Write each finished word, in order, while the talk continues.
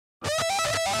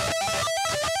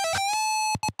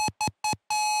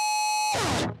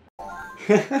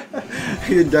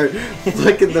You start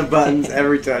flicking the buttons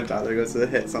every time Tyler goes to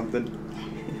hit something.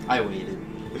 I waited.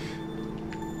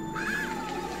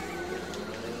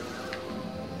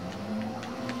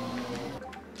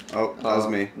 Oh, that was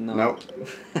me. No. Nope.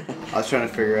 I was trying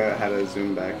to figure out how to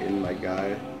zoom back in my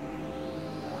guy.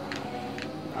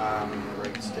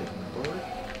 Right stick forward.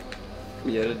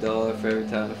 We had $1 for every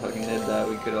time I fucking did that.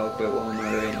 We could all quit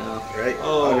Walmart right now. Right?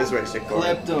 Oh, it is right stick forward.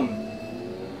 Clipped him.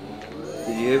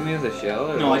 Did you hit me with a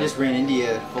shell? Or No, what? I just ran into you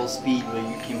at full speed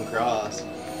when you came across.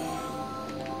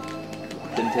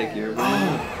 Didn't take your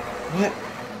Oh, what?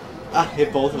 Ah,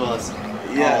 hit both of us.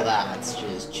 Yeah. Oh, that's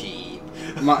just cheap.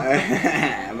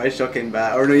 My shell came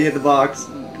back. Or no, you hit the box.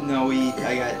 No, I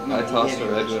tossed he a hit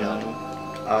me red with one shell. on him.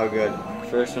 Oh, good.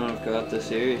 First one I've got this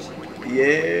series.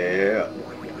 Yeah.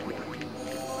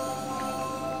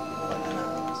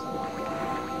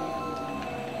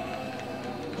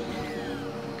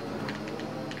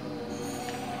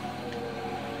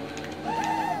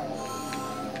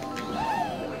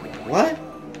 What?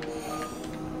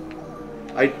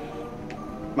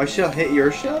 My shell hit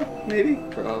your shell? Maybe?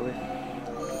 Probably.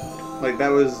 Like, that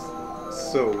was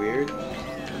so weird.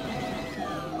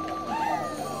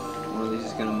 One of these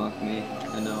is gonna muck me.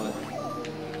 I know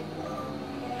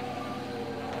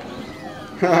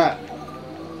it.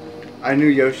 I knew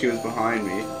Yoshi was behind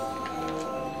me.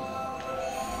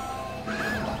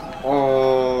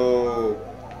 Oh,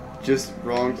 just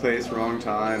wrong place, wrong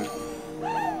time.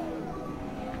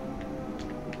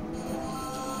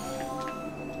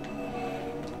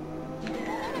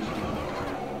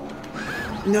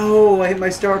 No, I hit my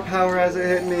star power as it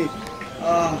hit me.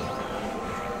 Oh.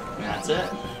 That's it.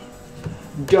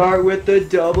 Dart with the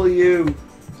W.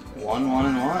 1, 1,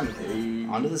 and 1.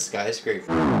 Onto the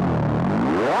skyscraper.